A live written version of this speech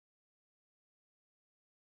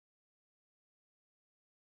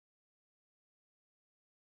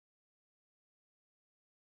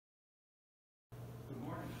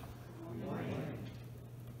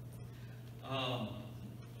This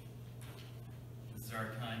is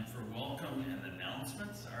our time for welcome and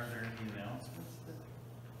announcements. Are there any announcements that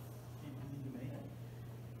people need to make?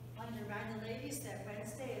 I want to remind the ladies that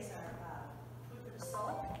Wednesday is our food for the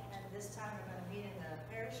soul, and this time we're going to meet in the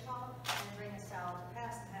parish hall and bring a salad to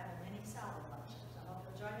pass and have a mini salad lunch. So hope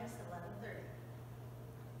you'll join us at 11:30.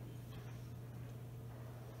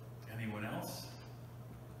 Anyone else?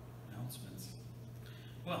 Announcements?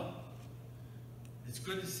 Well, it's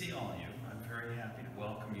good to see all of you. I'm very happy to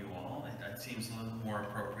welcome you all. It seems a little more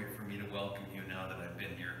appropriate for me to welcome you now that I've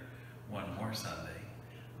been here one more Sunday.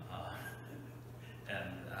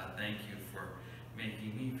 Thank you for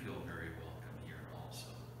making me feel very welcome here also.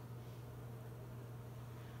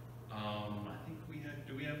 I think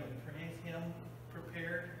do we have a praise hymn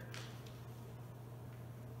prepared?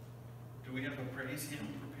 Do we have a praise hymn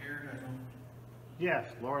prepared? I don't. Yes,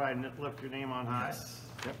 Lord, I lift your name on high. Yes.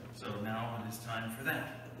 Yep. So now it is time for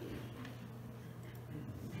that.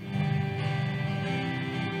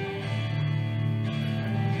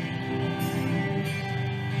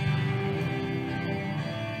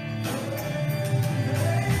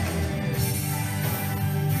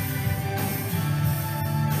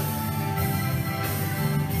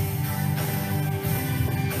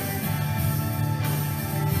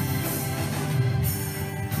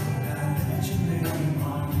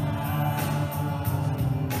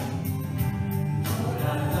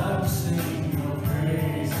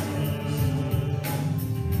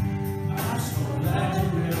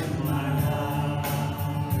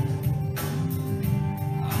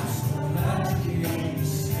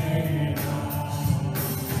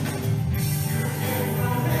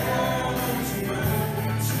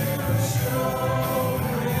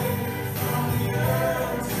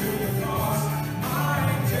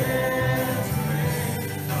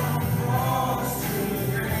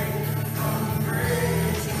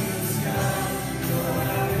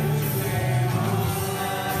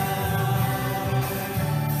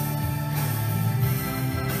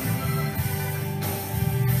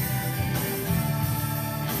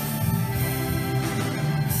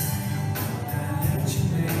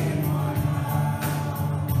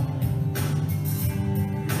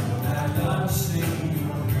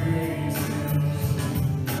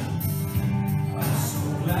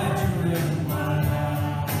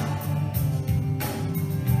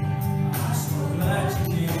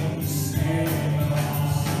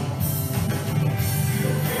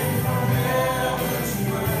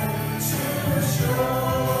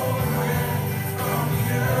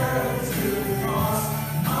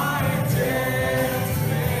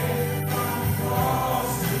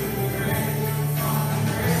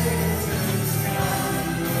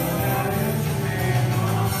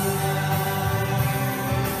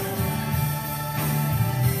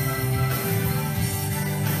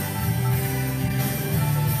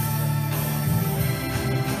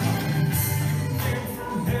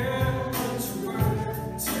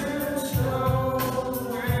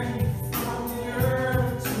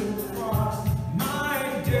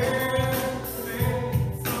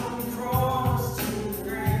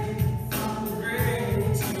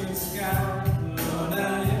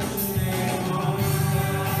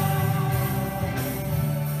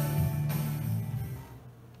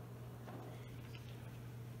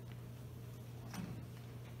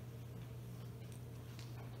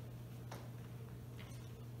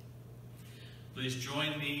 Please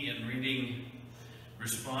join me in reading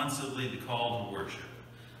responsively the call to worship.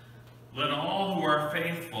 Let all who are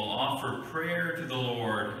faithful offer prayer to the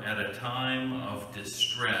Lord at a time of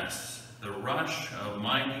distress. The rush of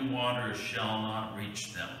mighty waters shall not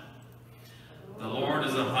reach them. The Lord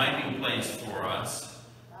is a hiding place for us.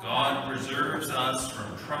 God preserves us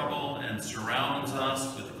from trouble and surrounds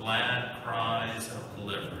us with glad cries of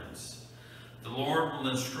deliverance. The Lord will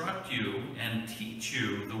instruct you and teach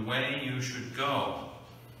you the way you should go.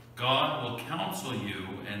 God will counsel you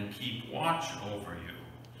and keep watch over you.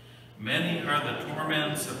 Many are the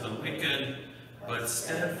torments of the wicked, but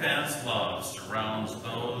steadfast love surrounds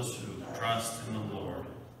those who trust in the Lord.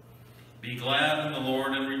 Be glad in the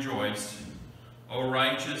Lord and rejoice, O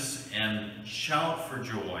righteous, and shout for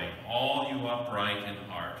joy, all you upright in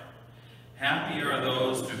heart. Happy are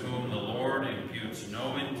those to whom the Lord imputes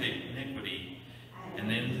no iniquity,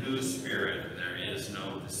 and in whose spirit there is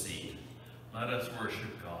no deceit. Let us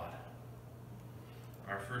worship God.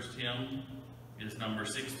 Our first hymn is number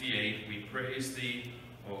 68. We praise thee,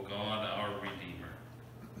 O God, our Redeemer.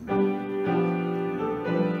 Praise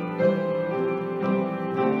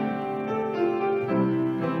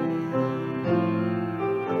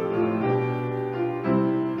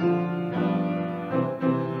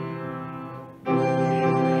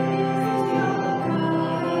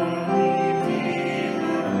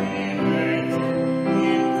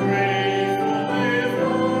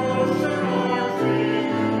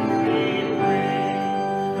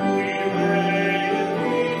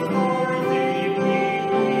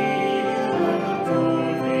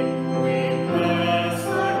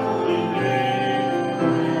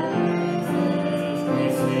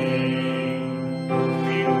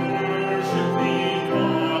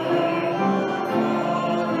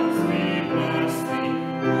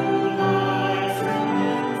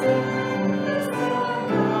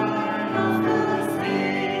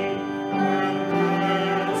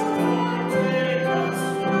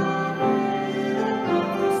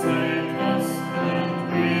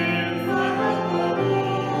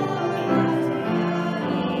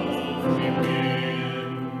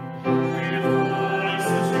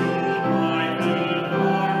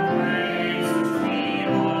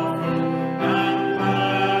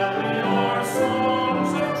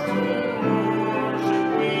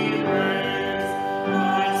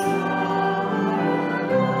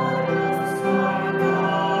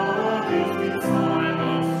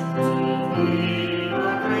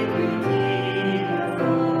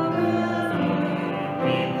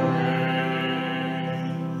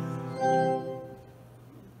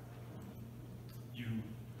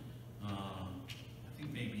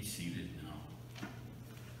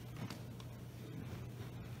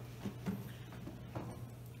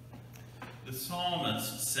The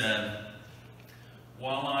psalmist said,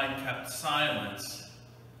 "While I kept silence,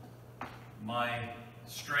 my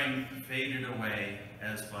strength faded away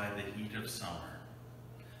as by the heat of summer.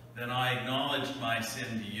 Then I acknowledged my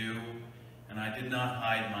sin to you, and I did not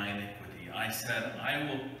hide my iniquity. I said, I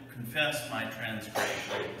will confess my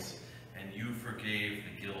transgressions, and you forgave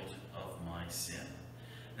the guilt of my sin."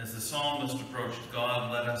 As the psalmist approached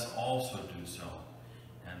God, let us also do so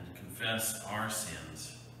and confess our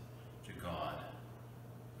sins to God.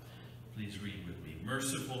 Please read with me.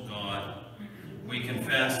 Merciful God, we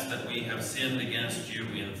confess that we have sinned against you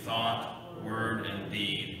in thought, word, and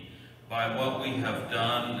deed, by what we have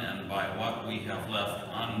done and by what we have left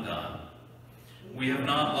undone. We have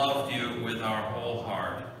not loved you with our whole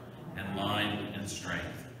heart and mind and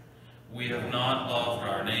strength. We have not loved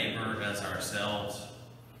our neighbor as ourselves.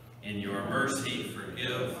 In your mercy,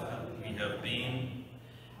 forgive what we have been.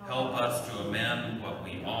 Help us to amend what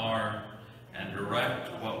we are and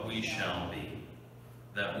direct what we shall be,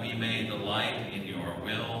 that we may delight in your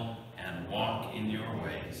will and walk in your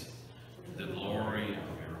ways, to the glory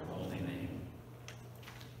of your holy name.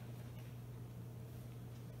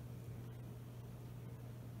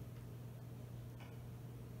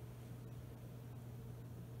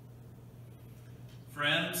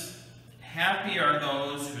 Friends, happy are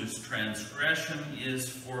those whose transgression is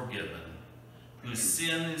forgiven, whose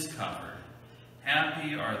sin is covered.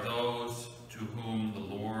 Happy are those to whom the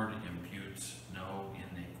Lord imputes no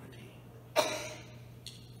iniquity.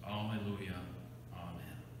 Alleluia.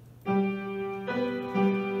 Amen.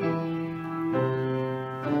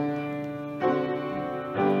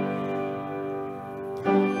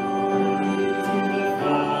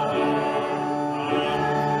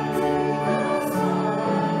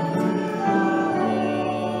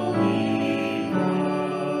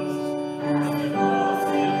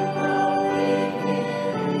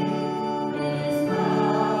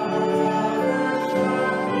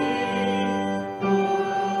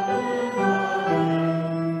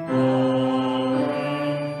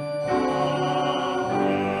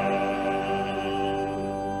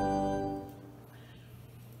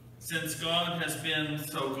 Since God has been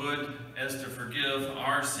so good as to forgive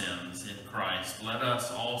our sins in Christ, let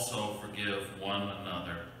us also forgive one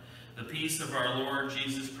another. The peace of our Lord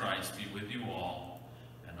Jesus Christ be with you all,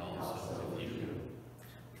 and also with you.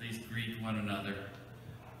 Please greet one another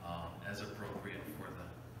as appropriate for the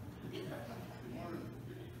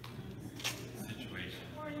situation.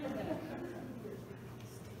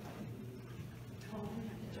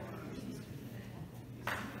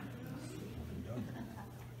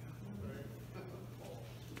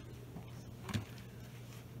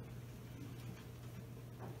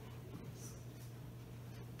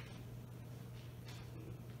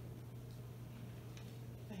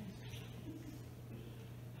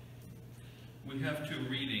 We have two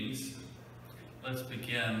readings. Let's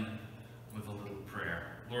begin with a little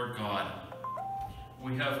prayer. Lord God,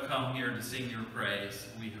 we have come here to sing your praise.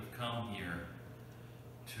 We have come here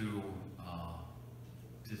to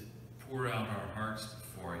pour out our hearts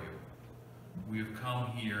before you. We have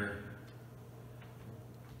come here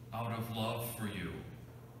out of love for you.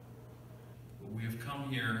 But we have come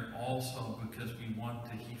here also because we want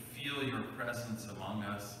to feel your presence among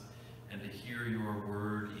us and to hear your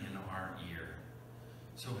word in our ear.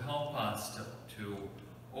 So help us to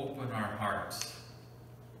open our hearts,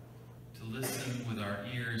 to listen with our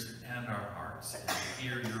ears and our hearts, and to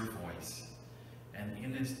hear your voice. And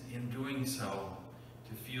in doing so,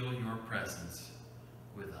 to feel your presence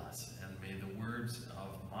with us. And may the words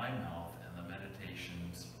of my mouth and the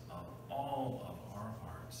meditations of all of our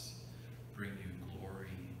hearts bring you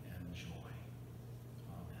glory and joy.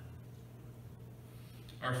 Amen.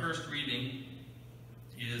 Our first reading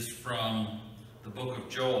is from the book of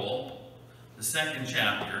Joel, the 2nd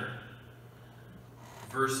chapter,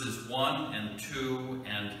 verses 1 and 2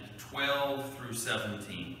 and 12 through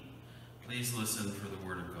 17. Please listen for the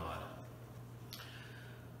word of God.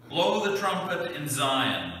 Blow the trumpet in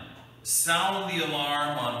Zion, sound the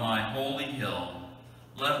alarm on my holy hill.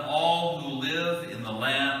 Let all who live in the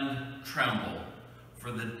land tremble,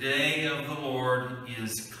 for the day of the Lord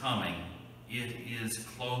is coming. It is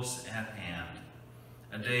close at hand.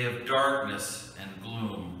 A day of darkness and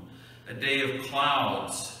gloom, a day of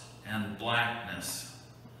clouds and blackness.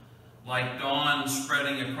 Like dawn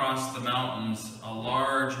spreading across the mountains, a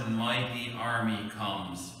large and mighty army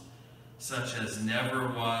comes, such as never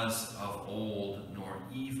was of old, nor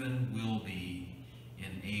even will be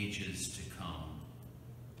in ages to come.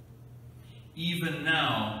 Even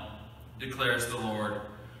now, declares the Lord,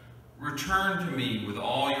 return to me with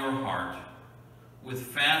all your heart, with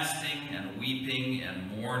fasting and weeping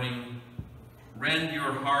and mourning, Rend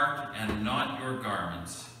your heart and not your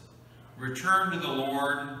garments. Return to the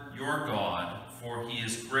Lord your God, for he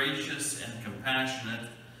is gracious and compassionate,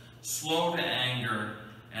 slow to anger,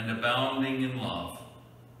 and abounding in love.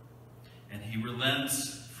 And he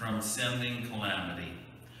relents from sending calamity.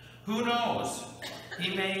 Who knows?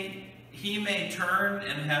 He may turn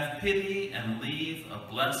and have pity and leave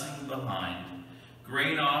a blessing behind,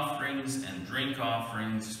 grain offerings and drink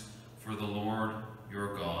offerings for the Lord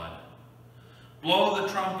your God. Blow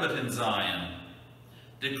the trumpet in Zion.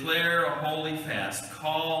 Declare a holy fast.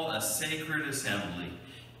 Call a sacred assembly.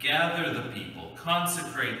 Gather the people.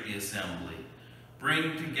 Consecrate the assembly.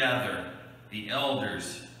 Bring together the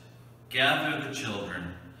elders. Gather the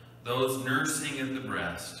children, those nursing at the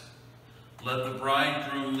breast. Let the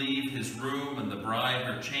bridegroom leave his room and the bride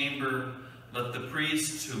her chamber. Let the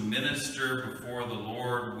priests who minister before the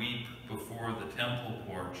Lord weep before the temple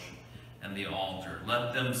porch and the altar.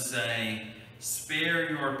 Let them say,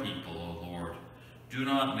 spare your people, O Lord. Do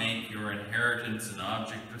not make your inheritance an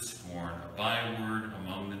object of scorn, a byword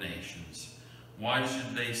among the nations. Why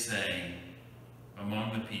should they say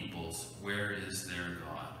among the peoples, where is their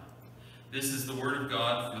God? This is the word of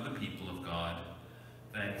God for the people of God.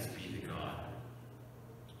 Thanks be to God.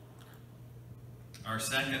 Our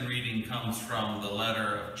second reading comes from the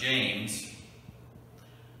letter of James,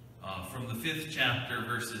 from the 5th chapter,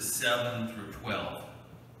 verses 7 through 12.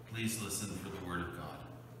 Please listen for the word of God.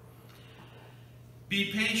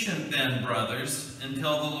 Be patient then, brothers,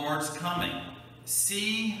 until the Lord's coming.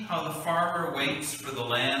 See how the farmer waits for the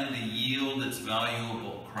land to yield its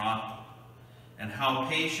valuable crop, and how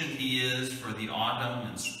patient he is for the autumn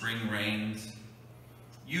and spring rains.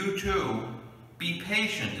 You too, be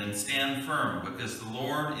patient and stand firm, because the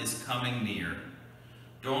Lord is coming near.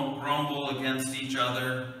 Don't grumble against each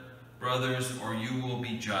other, brothers, or you will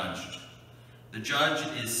be judged. The judge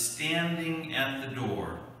is standing at the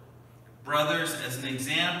door. Brothers, as an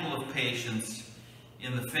example of patience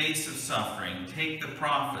in the face of suffering, take the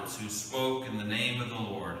prophets who spoke in the name of the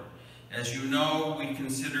Lord. As you know, we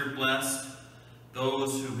consider blessed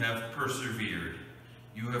those who have persevered.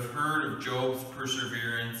 You have heard of Job's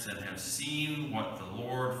perseverance and have seen what the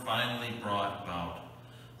Lord finally brought about.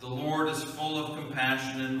 The Lord is full of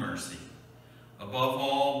compassion and mercy. Above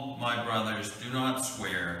all, my brothers, do not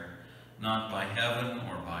swear, not by heaven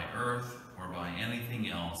or by earth or by anything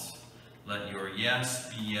else. Let your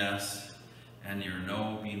yes be yes and your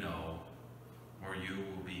no be no, or you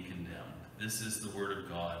will be condemned. This is the word of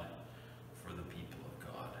God for the people of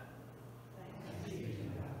God.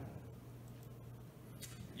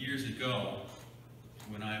 Years ago,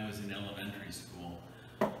 when I was in elementary school,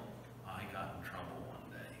 I got in trouble one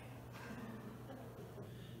day.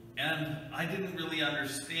 And I didn't really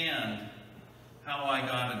understand how I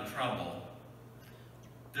got in trouble.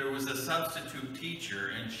 There was a substitute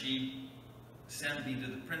teacher, and she sent me to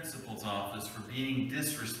the principal's office for being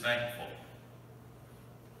disrespectful.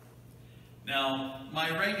 Now, my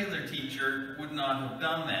regular teacher would not have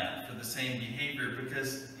done that for the same behavior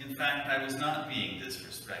because, in fact, I was not being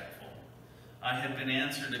disrespectful. I had been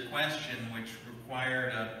answered a question which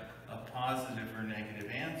required a positive or negative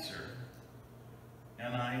answer,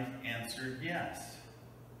 and I answered yes.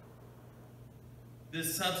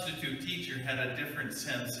 This substitute teacher had a different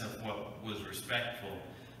sense of what was respectful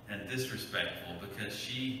and disrespectful because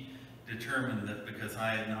she determined that because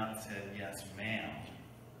I had not said yes, ma'am,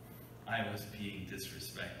 I was being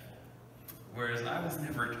disrespectful. Whereas I was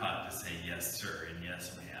never taught to say yes, sir, and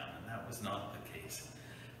yes, ma'am, and that was not the case.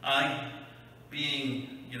 I,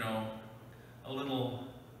 being, a little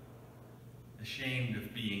ashamed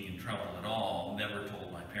of being in trouble at all, never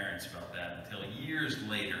told my parents about that until years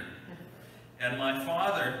later. And my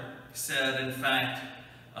father said, in fact,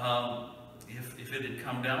 if it had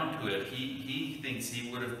come down to it, he thinks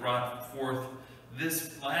he would have brought forth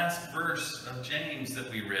this last verse of James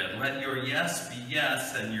that we read. Let your yes be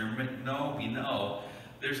yes and your no be no.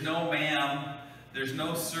 There's no ma'am, there's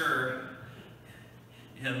no sir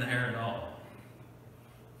in there at all.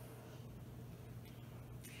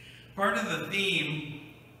 Part of the theme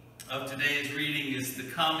of today's reading is the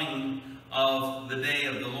coming of the day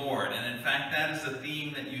of the Lord. And in fact, that is a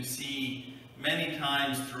theme that you see many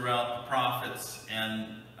times throughout the prophets and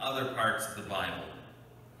other parts of the Bible.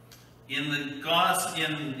 In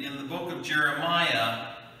the book of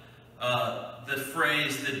Jeremiah, the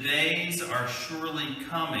phrase, the days are surely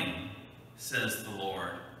coming, says the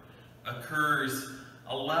Lord, occurs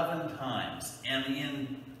 11 times. And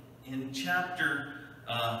in chapter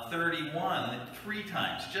 31, 3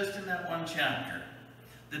 times, just in that one chapter.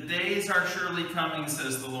 The days are surely coming,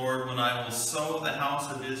 says the Lord, when I will sow the house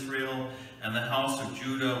of Israel and the house of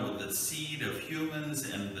Judah with the seed of humans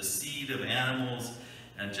and the seed of animals,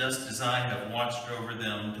 and just as I have watched over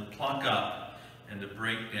them to pluck up and to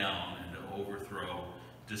break down and to overthrow,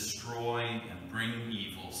 destroy and bring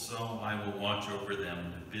evil, so I will watch over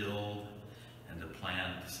them to build and to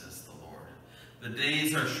plant, says the Lord. The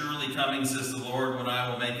days are surely coming, says the Lord, when I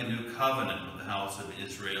will make a new covenant with the house of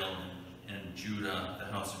Israel and Judah,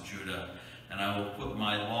 the house of Judah, and I will put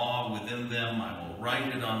my law within them, I will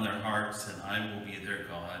write it on their hearts, and I will be their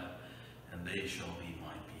God, and they shall be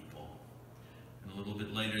my people. And a little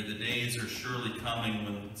bit later, the days are surely coming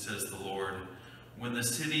when, says the Lord, when the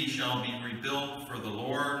city shall be rebuilt for the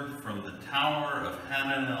Lord from the tower of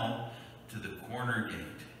Hananel to the corner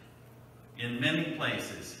gate. In many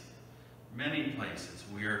places,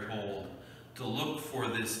 we are told to look for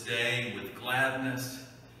this day with gladness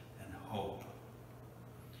and hope.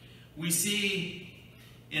 We see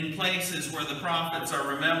in places where the prophets are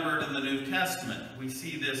remembered in the New Testament, we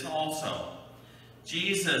see this also.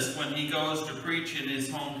 Jesus, when he goes to preach in his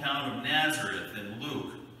hometown of Nazareth in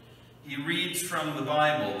Luke, he reads from the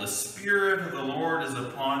Bible, "The Spirit of the Lord is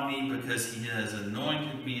upon me because he has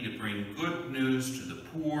anointed me to bring good news to the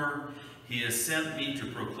poor. He has sent me to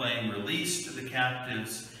proclaim release to the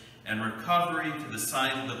captives and recovery to the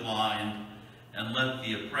sight of the blind, and let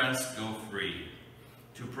the oppressed go free,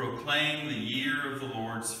 to proclaim the year of the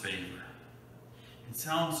Lord's favor." It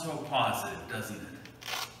sounds so positive, doesn't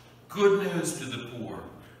it? Good news to the poor,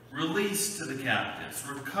 release to the captives,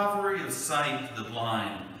 recovery of sight to the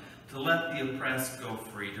blind, to let the oppressed go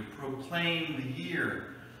free, to proclaim the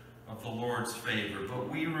year of the Lord's favor. But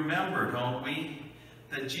we remember, don't we,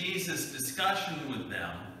 that Jesus' discussion with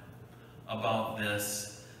them about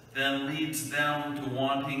this then leads them to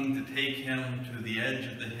wanting to take him to the edge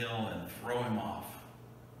of the hill and throw him off.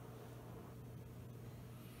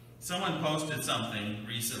 Someone posted something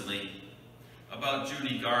recently about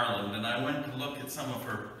Judy Garland, and I went to look at some of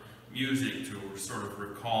her music to sort of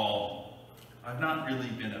recall. I've not really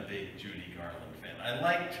been a big Judy Garland fan. I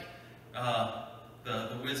liked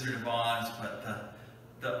the Wizard of Oz, but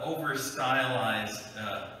the over-stylized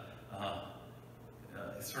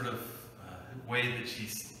sort of way that she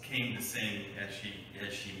came to sing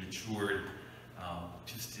as she matured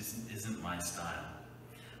just isn't my style.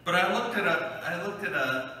 But I looked at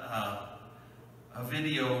a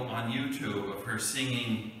video on YouTube of her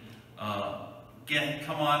singing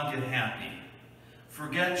 "Come On, Get Happy."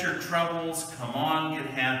 Forget your troubles, come on, get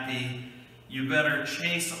happy. You better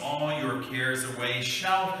chase all your cares away.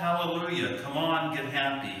 Shout hallelujah, come on, get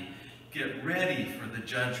happy. Get ready for the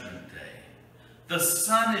judgment day. The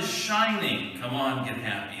sun is shining, come on, get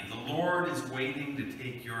happy. The Lord is waiting to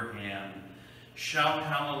take your hand. Shout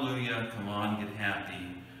hallelujah, come on, get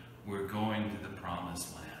happy. We're going to the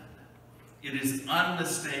promised land. It is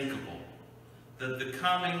unmistakable that the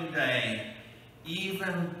coming day,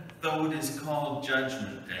 even though it is called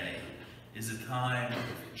Judgment Day, is a time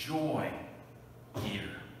of joy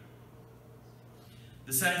here.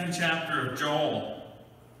 The second chapter of Joel,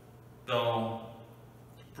 though,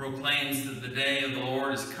 proclaims that the day of the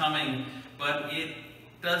Lord is coming, but it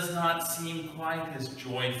does not seem quite as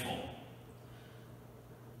joyful.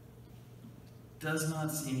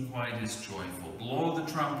 Blow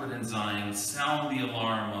the trumpet in Zion, sound the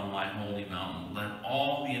alarm on my holy mountain. Let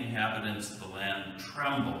all the inhabitants of the land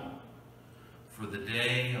tremble, for the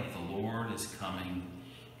day of the Lord is coming.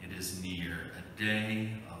 It is near, a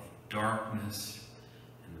day of darkness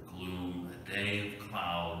and gloom, a day of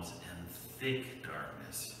clouds and thick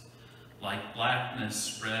darkness, like blackness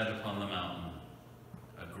spread upon the mountain.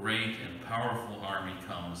 A great and powerful army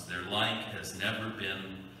comes. Their like has never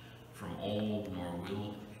been from old, nor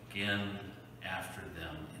will again after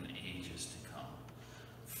them in ages to come.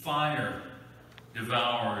 Fire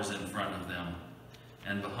devours in front of them,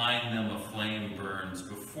 and behind them a flame burns.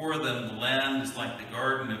 Before them the land is like the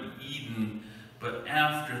Garden of Eden, but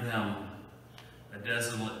after them a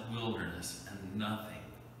desolate wilderness, and nothing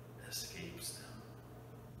escapes them.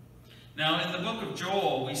 Now in the book of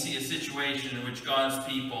Joel, we see a situation in which God's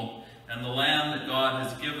people and the land that God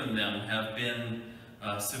has given them have been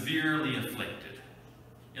severely afflicted.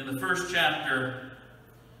 In the first chapter,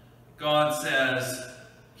 God says,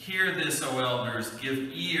 "Hear this, O elders, give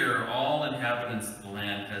ear, all inhabitants of the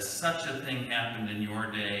land. Has such a thing happened in your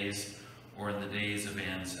days or in the days of your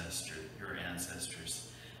ancestors?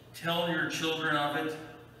 Tell your children of it.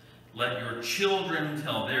 Let your children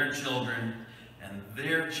tell their children, and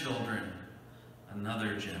their children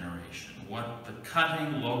another generation. What the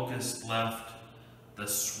cutting locust left, the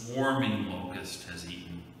swarming locust has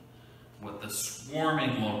eaten. What the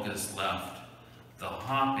swarming locust left, the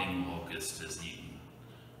hopping locust has eaten.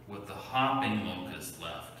 what the hopping locust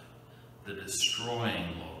left, the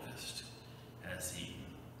destroying locust has eaten.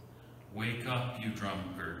 Wake up, you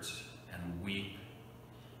drunkards, and weep,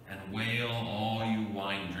 and wail, all you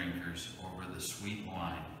wine drinkers, over the sweet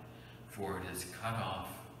wine, for it is cut off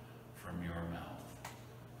from your mouth.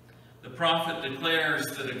 The prophet declares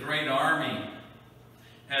that a great army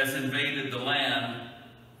has invaded the land,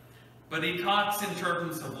 but he talks in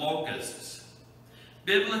terms of locusts.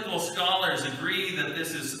 Biblical scholars agree that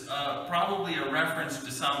this is probably a reference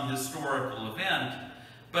to some historical event,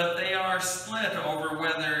 but they are split over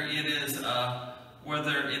whether it is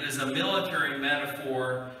a military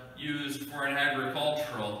metaphor used for an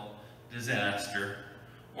agricultural disaster,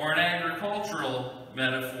 or an agricultural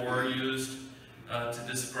metaphor used to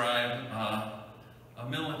describe a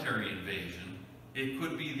military invasion. It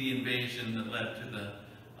could be the invasion that led to the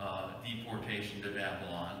deportation to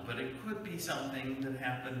Babylon, but it could be something that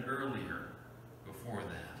happened earlier before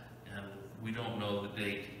that. And we don't know the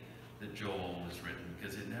date that Joel was written,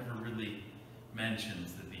 because it never really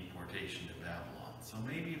mentions the deportation to Babylon. So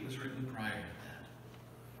maybe it was written prior to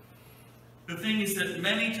that. The thing is that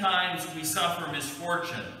many times we suffer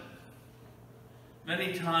misfortune.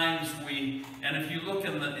 Many times and if you look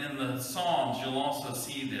in the Psalms, you'll also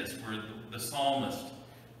see this, where the psalmist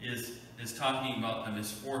is talking about the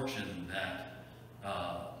misfortune that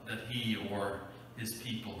he or his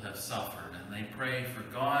people have suffered, and they pray for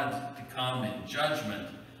God to come in judgment.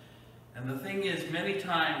 And the thing is, many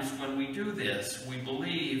times when we do this, we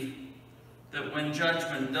believe that when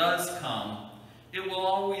judgment does come, it will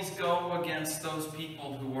always go against those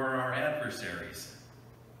people who are our adversaries.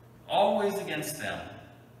 Always against them.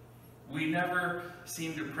 We never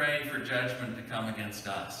seem to pray for judgment to come against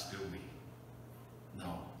us, do we?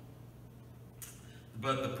 No.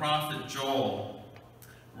 But the prophet Joel,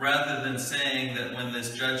 rather than saying that when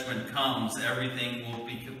this judgment comes, everything will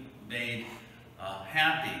be made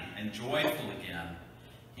happy and joyful again,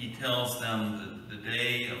 he tells them that the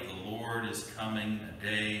day of the Lord is coming, a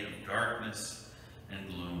day of darkness and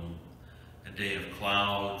gloom, a day of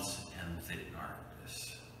clouds and thick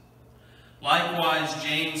darkness. Likewise,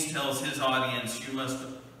 James tells his audience, you must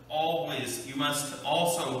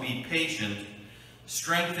also be patient.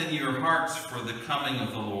 Strengthen your hearts for the coming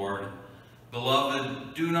of the Lord.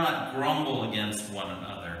 Beloved, do not grumble against one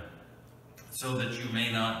another, so that you may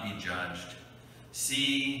not be judged.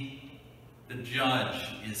 See, the judge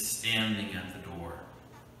is standing at the door.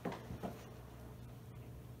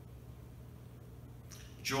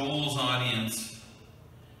 Joel's audience,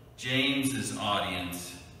 James's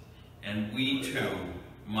audience, and we too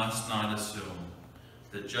must not assume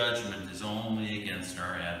that judgment is only against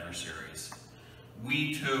our adversaries.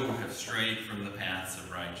 We too have strayed from the paths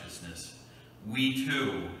of righteousness. We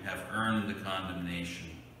too have earned the condemnation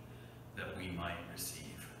that we might receive.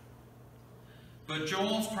 But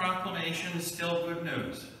Joel's proclamation is still good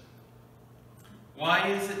news. Why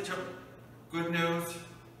is it good news?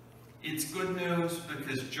 It's good news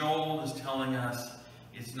because Joel is telling us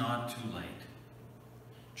it's not too late.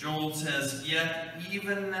 Joel says, yet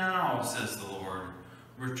even now, says the Lord,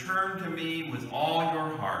 return to me with all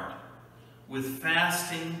your heart, with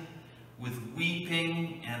fasting, with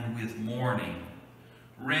weeping, and with mourning.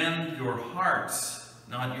 Rend your hearts,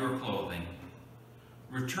 not your clothing.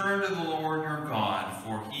 Return to the Lord your God,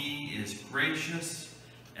 for he is gracious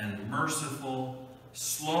and merciful,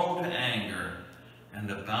 slow to anger, and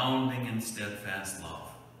abounding in steadfast love.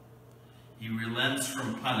 He relents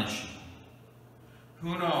from punishing.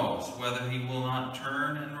 Who knows whether he will not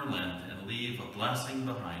turn and relent and leave a blessing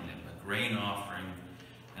behind him, a grain offering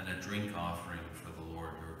and a drink offering for the Lord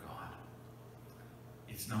your God.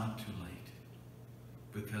 It's not too late,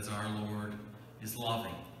 because our Lord is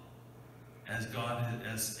loving. As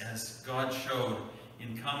God showed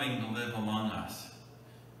in coming to live among us,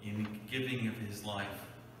 in giving of his life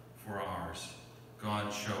for ours,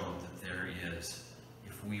 God showed that there is,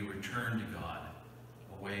 if we return to God,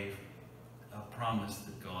 a promise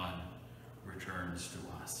that God returns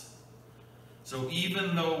to us. So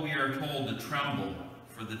even though we are told to tremble,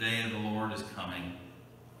 for the day of the Lord is coming,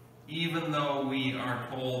 even though we are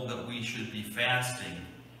told that we should be fasting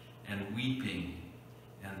and weeping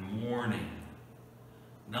and mourning,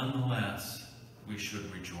 nonetheless, we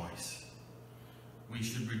should rejoice. We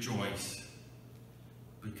should rejoice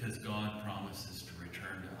because God promises to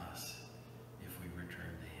return to us if we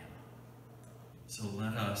return to him. So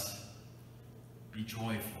let us be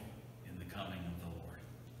joyful in the coming of the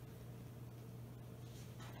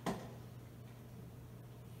Lord.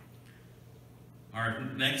 Our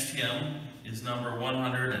next hymn is number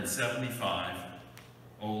 175,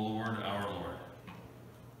 O Lord, our Lord.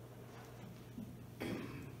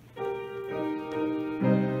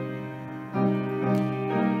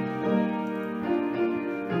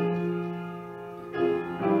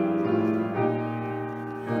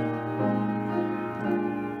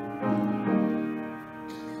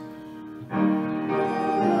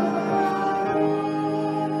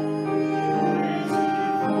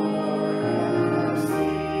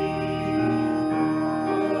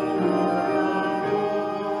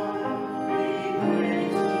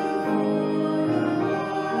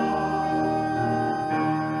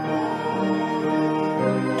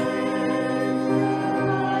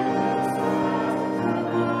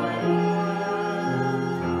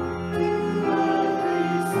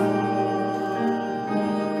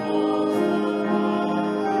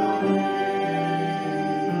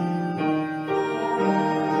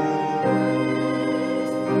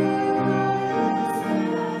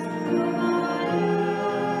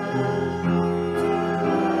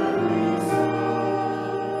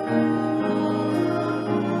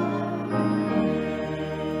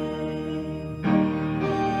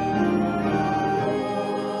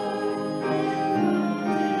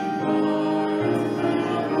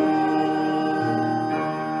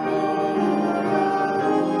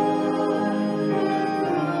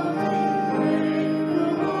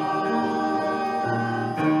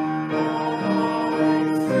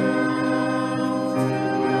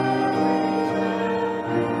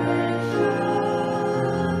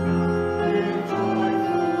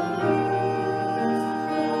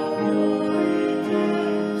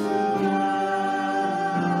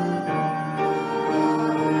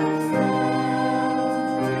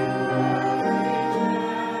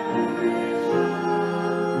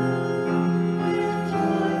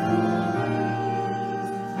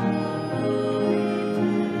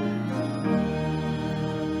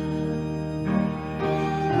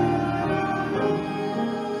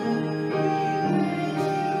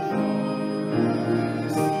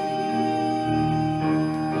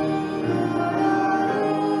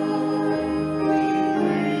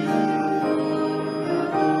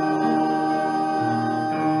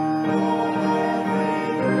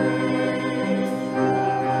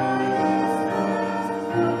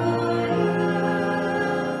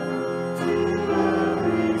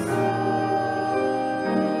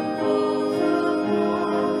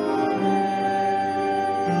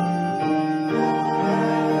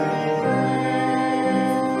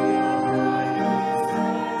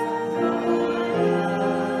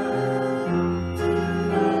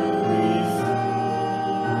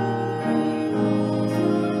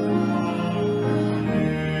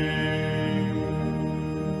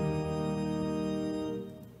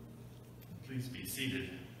 seated.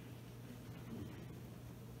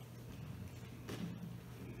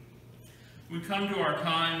 We come to our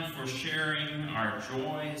time for sharing our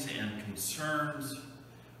joys and concerns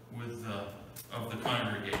of the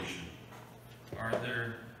congregation. Are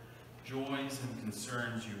there joys and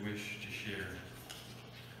concerns you wish to share?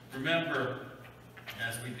 Remember,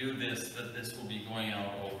 as we do this, that this will be going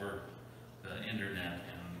out over the internet,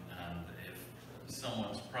 and if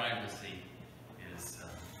someone's privacy is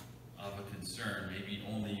of a concern, maybe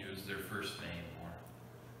only use their first name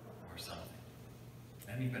or something.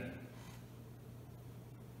 Anybody?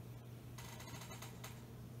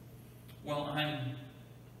 Well, I'm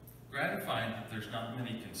gratified that there's not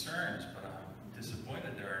many concerns, but I'm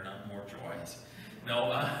disappointed there are not more joys.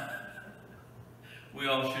 No, we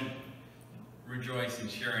all should rejoice in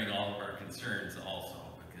sharing all of our concerns also,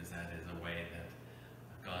 because that is a way that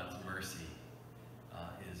God's mercy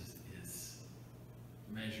is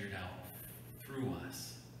measured out through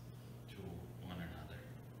us to one another.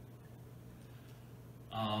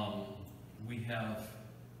 We have,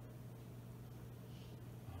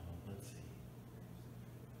 let's see,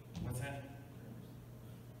 what's that?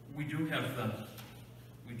 We do have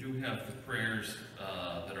the prayers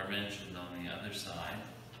that are mentioned on the other side.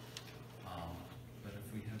 But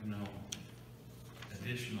if we have no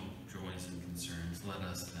additional joys and concerns, let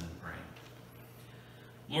us then pray.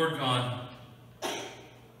 Lord God,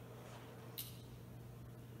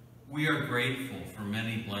 we are grateful for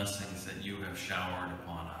many blessings that you have showered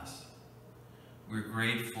upon us. We're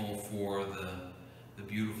grateful for the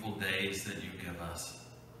beautiful days that you give us.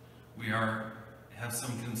 We have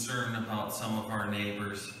some concern about some of our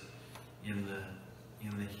neighbors in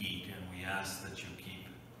the heat, and we ask that you keep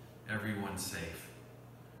everyone safe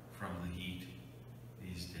from the heat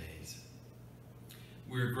these days.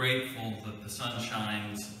 We're grateful that the sun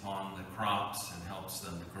shines upon the crops and helps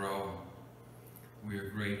them to grow. We're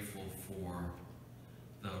grateful for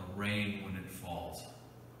the rain when it falls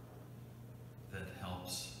that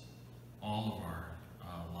helps all of our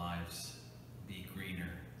lives be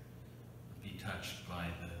greener, be touched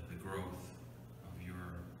by the growth of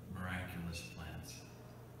your miraculous plants.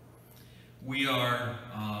 We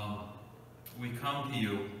come to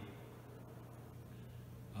you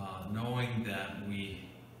knowing that we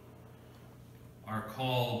are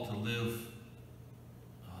called to live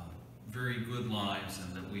very good lives,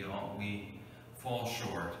 and that we fall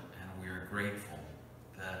short, and we are grateful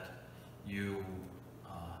that you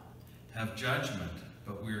have judgment,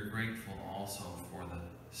 but we are grateful also for the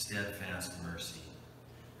steadfast mercy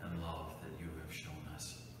and love that you have shown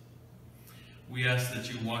us. We ask that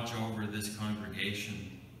you watch over this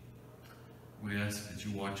congregation. We ask that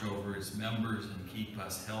you watch over its members and keep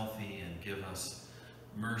us healthy and give us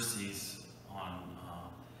mercies on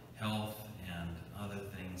health and other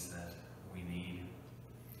things that we need.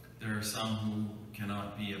 There are some who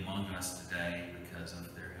cannot be among us today because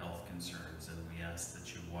of their health concerns, and we ask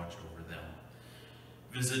that you watch over them.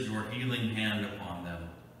 Visit your healing hand upon them.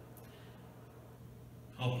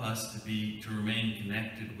 Help us to remain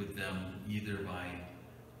connected with them, either by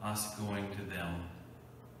us going to them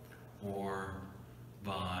or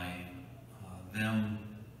by them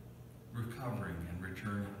recovering and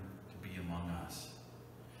returning to be among us.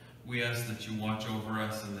 We ask that you watch over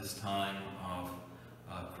us in this time of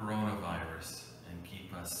coronavirus and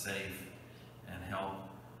keep us safe and help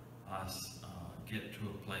us get to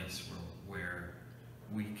a place where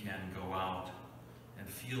we can go out and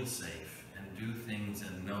feel safe and do things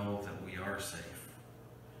and know that we are safe.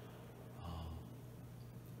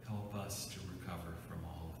 Help us to recover from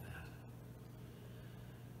all of that.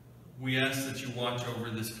 We ask that you watch over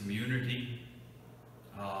this community.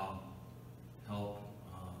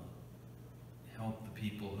 Help the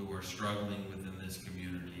people who are struggling within this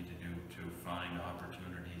community to find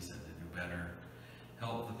opportunities and to do better.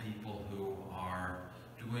 Help the people who are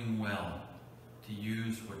doing well to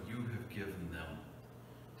use what you have given them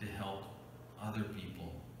to help other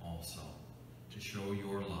people also, to show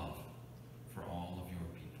your love for all of your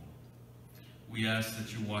people. We ask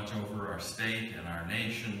that you watch over our state and our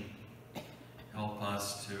nation. Help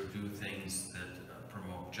us to do things that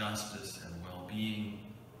promote justice and well-being.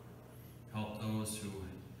 Help those who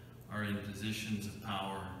are in positions of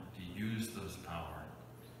power to use those power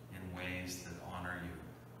in ways that honor you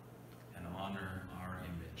and honor our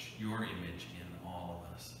image, your image in all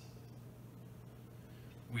of us.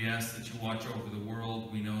 We ask that you watch over the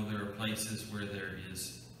world. We know there are places where there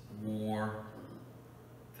is war,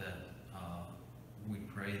 that we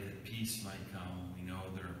pray that peace might come. We know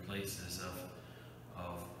there are places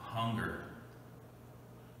of hunger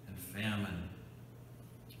and famine,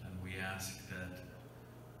 and we ask that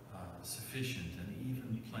sufficient and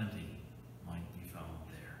even plenty might be found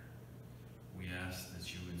there. We ask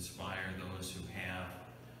that you inspire those who have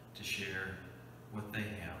to share what they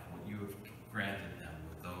have, what you have granted them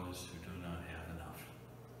with those who do not have enough.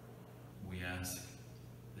 We ask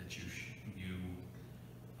that you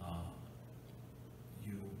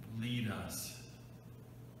lead us,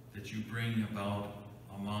 that you bring about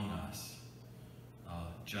among us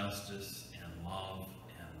justice and love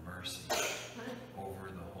and mercy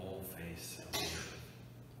over the whole face of the earth.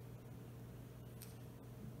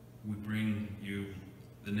 We bring you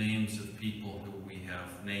the names of people who we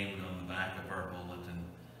have named on the back of our bulletin,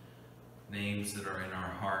 names that are in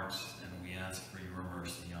our hearts, and we ask for your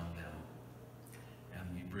mercy on them.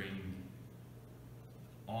 And we bring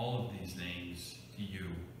all of these names to you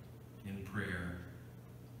in prayer,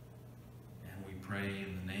 and we pray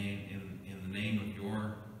in the name of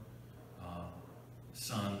your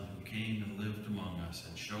Son, who came and lived among us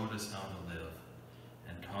and showed us how to live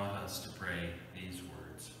and taught us to pray these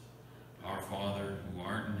words. Our Father, who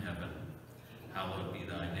art in heaven, hallowed be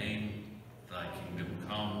thy name. Thy kingdom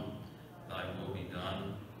come, thy will be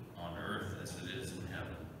done on earth as it is in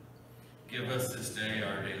heaven. Give us this day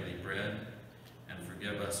our daily bread, and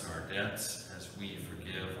forgive us our debts as we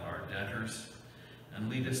forgive our debtors. And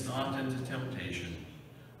lead us not into temptation,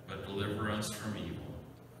 but deliver us from evil.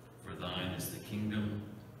 For thine is the kingdom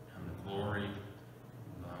and the glory and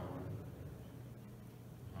the power.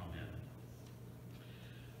 Amen.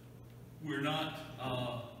 We're not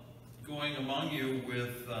going among you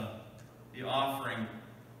with the offering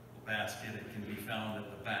basket. It can be found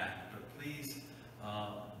at the back. But please,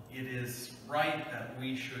 it is right that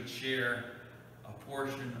we should share a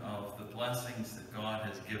portion of the blessings that God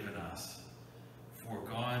has given us for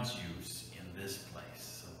God's use in this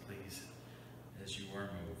place. So please, as you are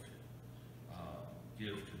moved,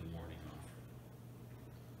 give to the morning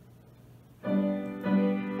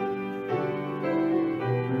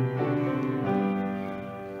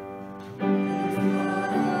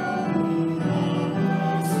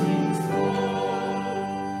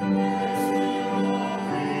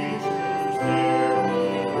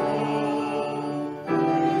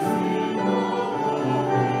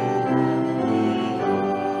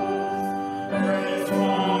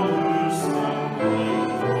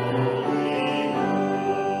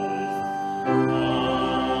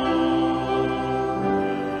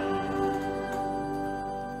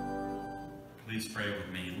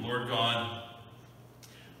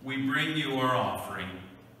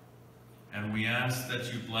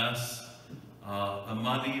that you bless the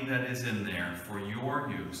money that is in there for your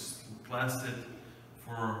use. Bless it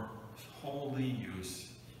for holy use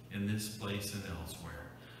in this place and elsewhere.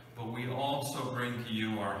 But we also bring to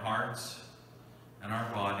you our hearts and our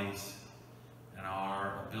bodies and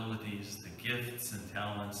our abilities, the gifts and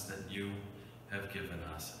talents that you have given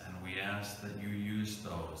us. And we ask that you use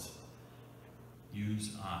those.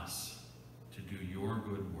 Use us to do your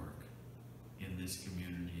good work in this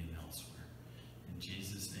community and elsewhere. In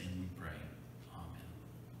Jesus' name we pray. Amen.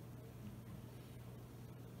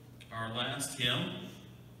 Our last hymn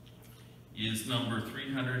is number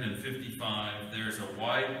 355, There's a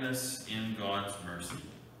Wideness in God's Mercy.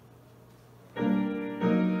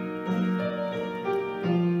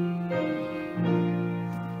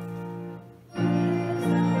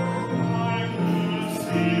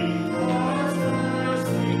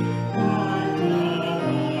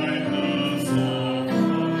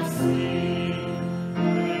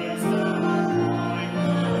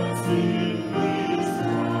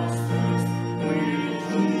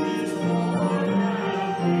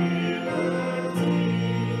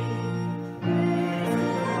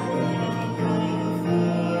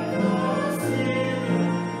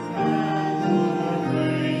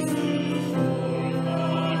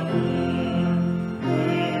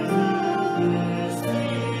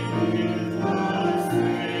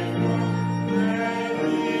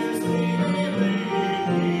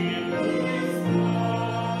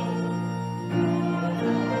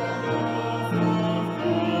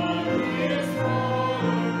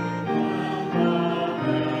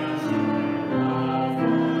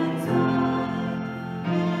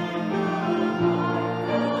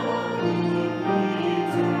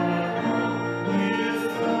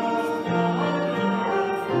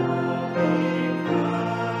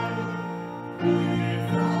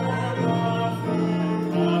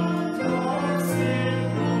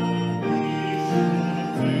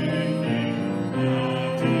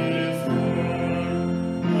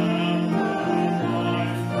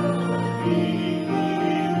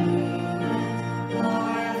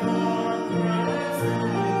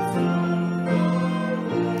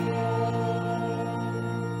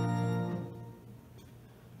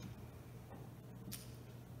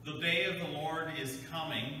 is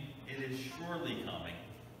coming. It is surely coming.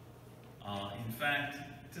 In fact,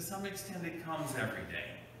 to some extent, it comes every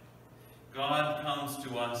day. God comes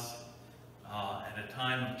to us at a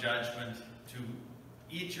time of judgment to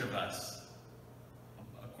each of us,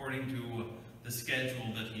 according to the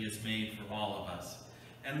schedule that he has made for all of us.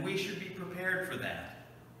 And we should be prepared for that.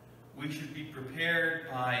 We should be prepared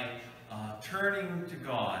by turning to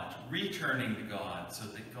God, returning to God, so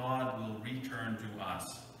that God will return to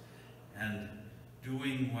us, and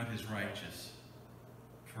doing what is righteous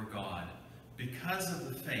for God, because of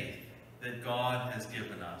the faith that God has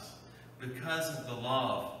given us, because of the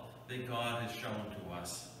love that God has shown to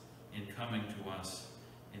us in coming to us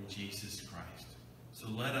in Jesus Christ. So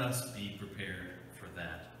let us be prepared for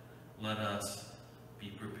that. Let us be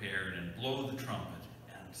prepared and blow the trumpet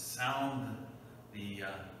and sound the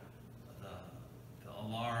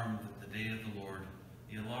alarm that the day of the Lord,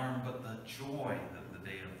 the alarm but the joy that the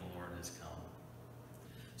day of the Lord has come.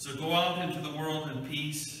 So go out into the world in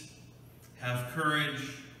peace, have courage,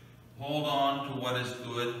 hold on to what is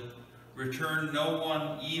good, return no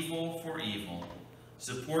one evil for evil,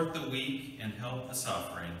 support the weak and help the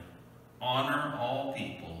suffering, honor all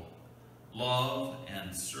people, love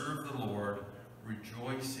and serve the Lord,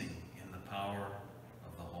 rejoicing in the power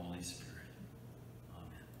of the Holy Spirit.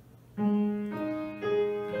 Amen.